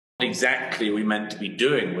exactly we meant to be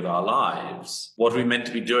doing with our lives, what we meant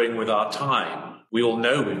to be doing with our time. We all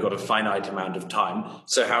know we've got a finite amount of time,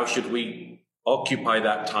 so how should we occupy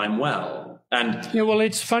that time well? And yeah, well,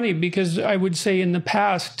 it's funny because I would say in the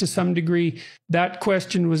past, to some degree, that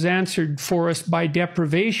question was answered for us by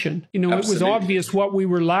deprivation. You know, absolutely. It was obvious what we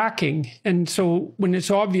were lacking. And so when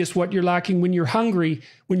it's obvious what you're lacking, when you're hungry,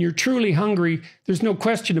 when you're truly hungry, there's no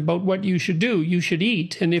question about what you should do. You should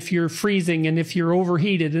eat. And if you're freezing and if you're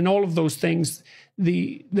overheated and all of those things,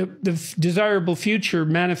 the desirable future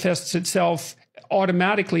manifests itself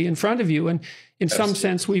automatically in front of you. And in some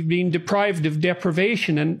sense, we've been deprived of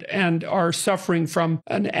deprivation and are suffering from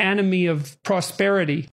an anomie of prosperity.